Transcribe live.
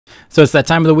So it's that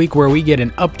time of the week where we get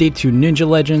an update to Ninja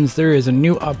Legends. There is a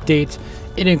new update.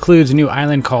 It includes a new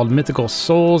island called Mythical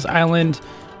Souls Island.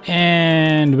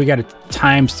 And we got a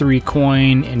 ×3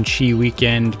 coin and Chi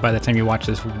weekend. By the time you watch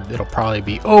this, it'll probably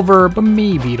be over, but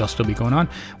maybe it'll still be going on.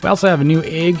 We also have a new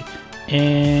egg,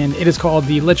 and it is called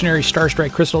the Legendary Star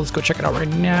Strike Crystal. Let's go check it out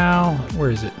right now.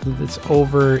 Where is it? It's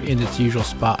over in its usual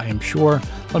spot, I am sure.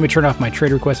 Let me turn off my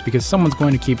trade request because someone's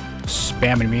going to keep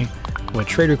spamming me with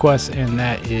trade requests, and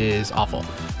that is awful.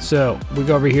 So we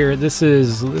go over here. This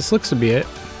looks to be it.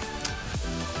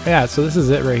 Yeah, so this is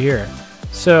it right here.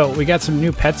 So we got some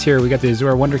new pets here. We got the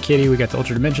Azura Wonder Kitty, we got the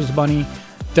Ultra Dimensions Bunny,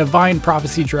 Divine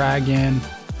Prophecy Dragon,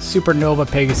 Supernova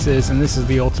Pegasus, and this is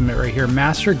the ultimate right here,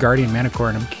 Master Guardian Manicore,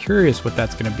 and I'm curious what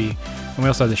that's going to be. And we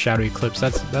also have the Shadow Eclipse.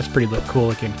 That's pretty cool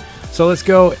looking. So let's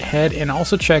go ahead and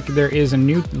also check. There is a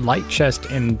new light chest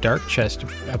and dark chest.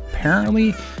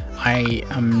 Apparently, I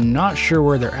am not sure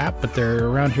where they're at, but they're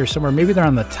around here somewhere. Maybe they're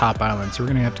on the top island, so we're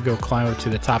going to have to go climb up to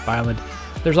the top island.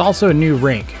 There's also a new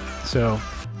rank, so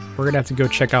we're going to have to go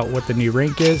check out what the new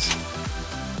rank is.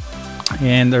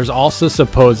 And there's also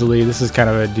supposedly, this is kind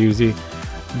of a doozy,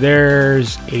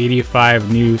 there's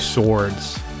 85 new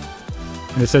swords.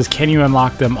 And it says, can you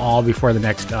unlock them all before the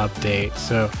next update?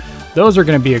 So those are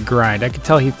going to be a grind. I could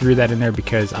tell he threw that in there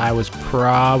because I was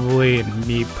probably, and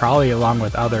me probably along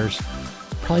with others,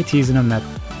 probably teasing him that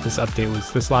this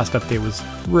last update was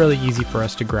really easy for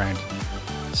us to grind.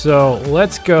 So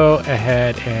let's go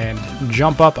ahead and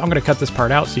jump up. I'm going to cut this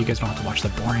part out so you guys don't have to watch the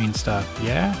boring stuff.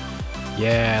 Yeah,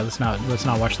 let's not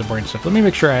watch the boring stuff. Let me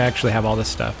make sure I actually have all this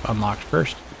stuff unlocked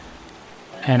first.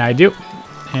 And I do.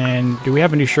 And do we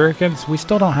have any shurikens? We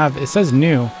still don't have, it says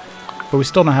new, but we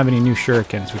still don't have any new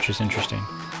shurikens, which is interesting.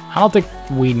 I don't think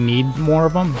we need more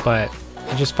of them, but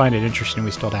I just find it interesting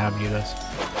we still don't have any of those.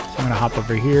 So I'm going to hop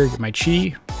over here, get my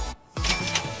chi,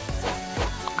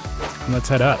 and let's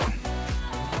head up.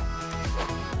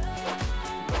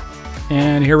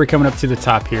 And here we're coming up to the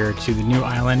top here, to the new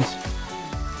island.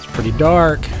 It's pretty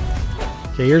dark.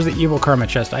 Okay, here's the evil karma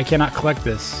chest. I cannot collect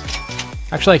this.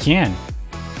 Actually, I can.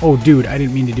 Oh, dude, I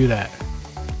didn't mean to do that.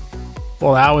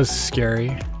 Well, that was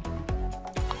scary.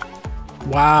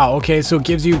 Wow, okay, so it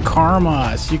gives you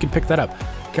karma, so you can pick that up.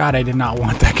 God, I did not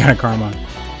want that kind of karma.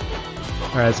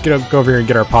 All right, let's go over here and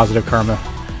get our positive karma.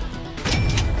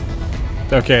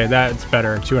 Okay, that's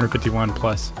better, 251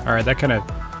 plus. All right, that kind of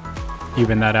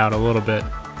evened that out a little bit. All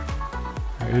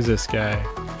right, who's this guy?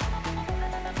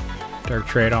 Dark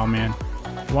trade, oh man.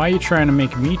 Why are you trying to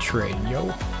make me trade, yo?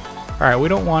 All right, we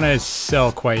don't want to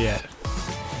sell quite yet.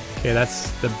 Okay,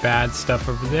 that's the bad stuff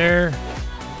over there.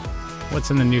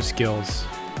 What's in the new skills?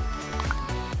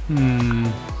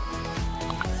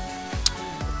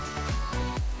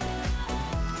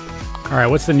 All right,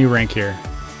 what's the new rank here?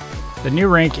 The new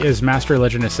rank is Master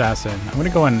Legend Assassin. I'm gonna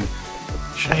go and,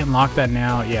 should I unlock that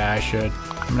now? Yeah, I should.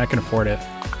 I'm not gonna afford it.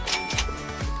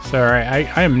 So, all right,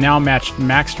 I am now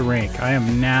maxed rank. I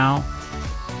am now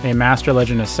a Master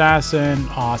Legend Assassin.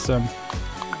 Awesome.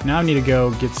 Now I need to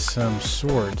go get some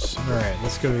swords. All right,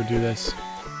 let's go do this.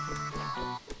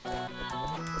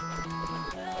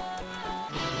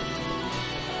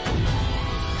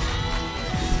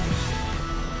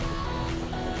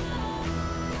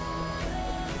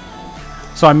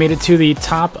 So I made it to the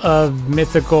top of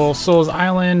Mythical Souls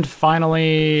Island,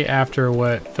 finally, after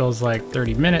what feels like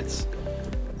 30 minutes.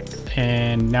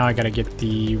 And now I gotta get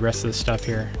the rest of the stuff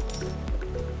here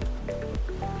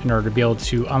in order to be able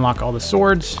to unlock all the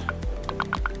swords.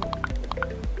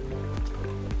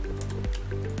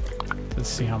 Let's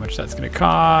see how much that's gonna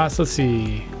cost. Let's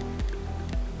see.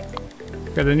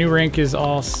 Okay, the new rank is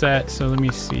all set, so let me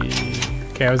see.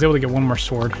 Okay, I was able to get one more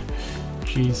sword.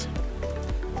 Jeez.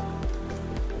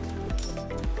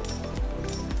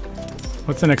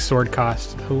 What's the next sword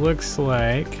cost? It looks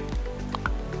like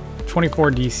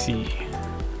 24 DC.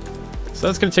 So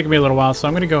that's going to take me a little while, so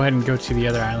I'm going to go ahead and go to the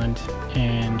other island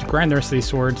and grind the rest of these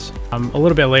swords a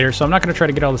little bit later. So I'm not going to try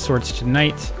to get all the swords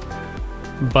tonight,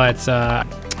 but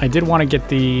I did want to get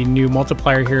the new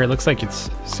multiplier here. It looks like it's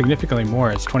significantly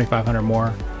more. It's 2,500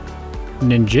 more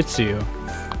ninjutsu.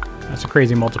 That's a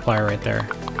crazy multiplier right there.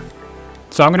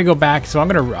 So I'm gonna go back. So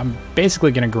I'm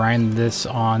basically gonna grind this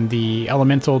on the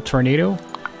elemental tornado,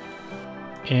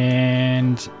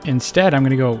 and instead I'm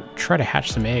gonna go try to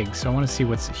hatch some eggs. So I want to see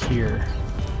what's here.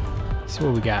 See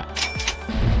what we got.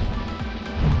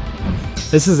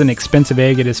 This is an expensive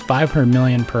egg. It is 500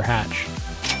 million per hatch.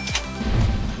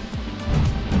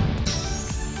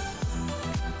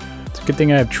 It's a good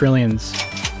thing I have trillions.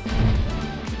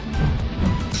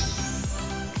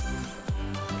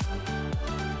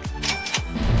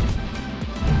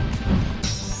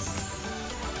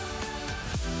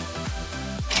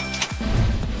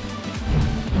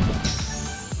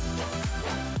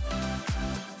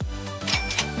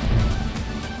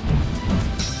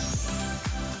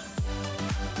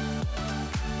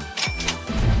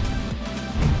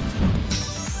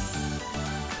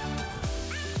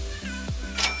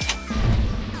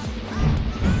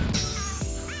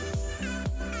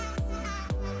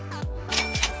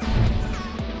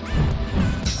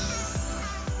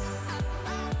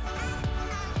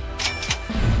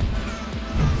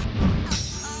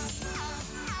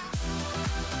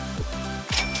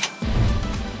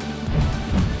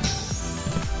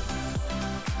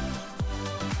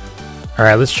 All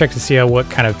right, let's check to see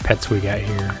what kind of pets we got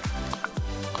here.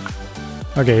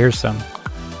 Okay, here's some.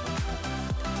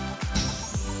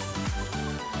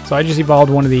 So I just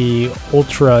evolved one of the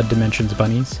Ultra Dimensions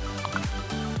bunnies.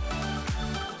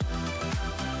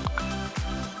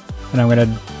 And I'm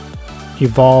gonna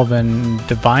evolve an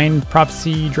Divine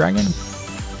Prophecy Dragon.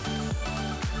 See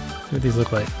what these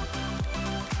look like.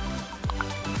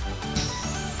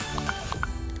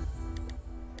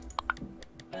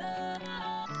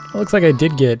 It looks like I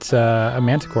did get a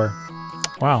Manticore.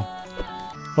 Wow.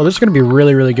 Well, there's gonna be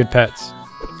really, really good pets.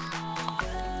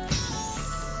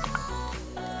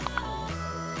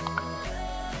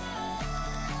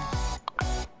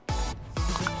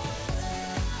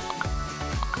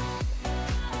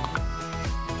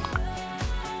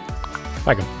 If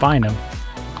I can find him.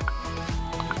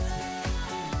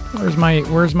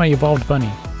 Where's my evolved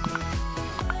bunny?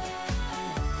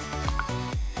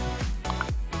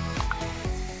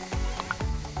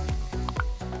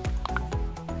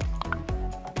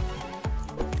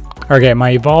 Okay, my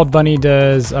evolved bunny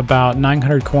does about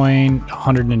 900 coin,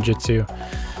 100 ninjutsu.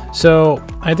 So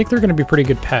I think they're going to be pretty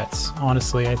good pets,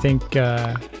 honestly. I think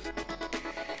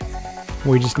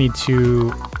we just need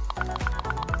to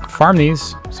farm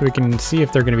these so we can see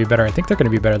if they're going to be better. I think they're going to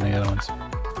be better than the other ones.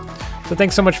 So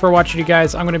thanks so much for watching, you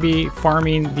guys. I'm going to be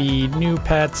farming the new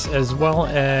pets as well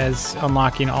as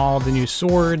unlocking all the new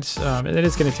swords. It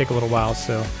is going to take a little while,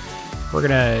 so we're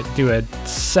going to do a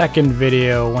second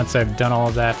video once I've done all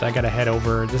of that. I got to head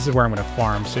over. This is where I'm going to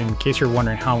farm. So in case you're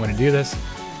wondering how I'm going to do this,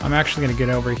 I'm actually going to get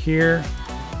over here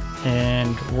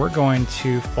and we're going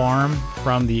to farm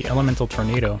from the Elemental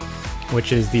Tornado,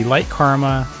 which is the Light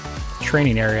Karma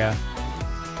training area.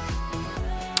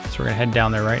 So we're gonna head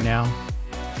down there right now.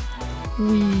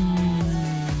 Whee.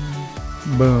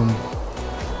 Boom.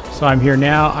 So I'm here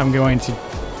now. I'm going to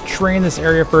train this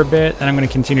area for a bit, and I'm going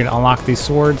to continue to unlock these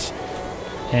swords.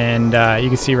 And you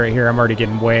can see right here, I'm already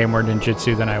getting way more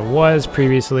ninjutsu than I was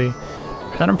previously.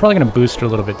 And I'm probably going to boost it a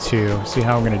little bit too. See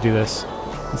how I'm going to do this.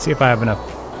 Let's see if I have enough.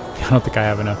 I don't think I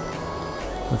have enough.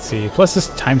 Let's see. Plus this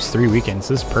 ×3 weekends.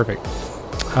 This is perfect.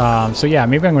 So yeah,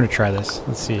 maybe I'm going to try this.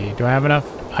 Let's see. Do I have enough?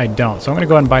 I don't. So I'm going to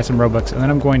go ahead and buy some Robux, and then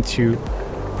I'm going to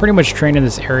pretty much train in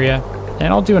this area. And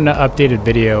I'll do an updated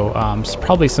video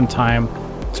probably sometime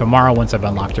tomorrow once I've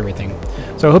unlocked everything.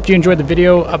 So I hope you enjoyed the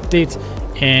video update,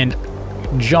 and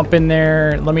jump in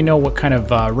there. Let me know what kind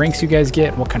of ranks you guys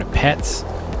get, what kind of pets.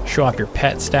 Show off your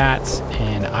pet stats,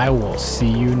 and I will see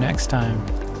you next time.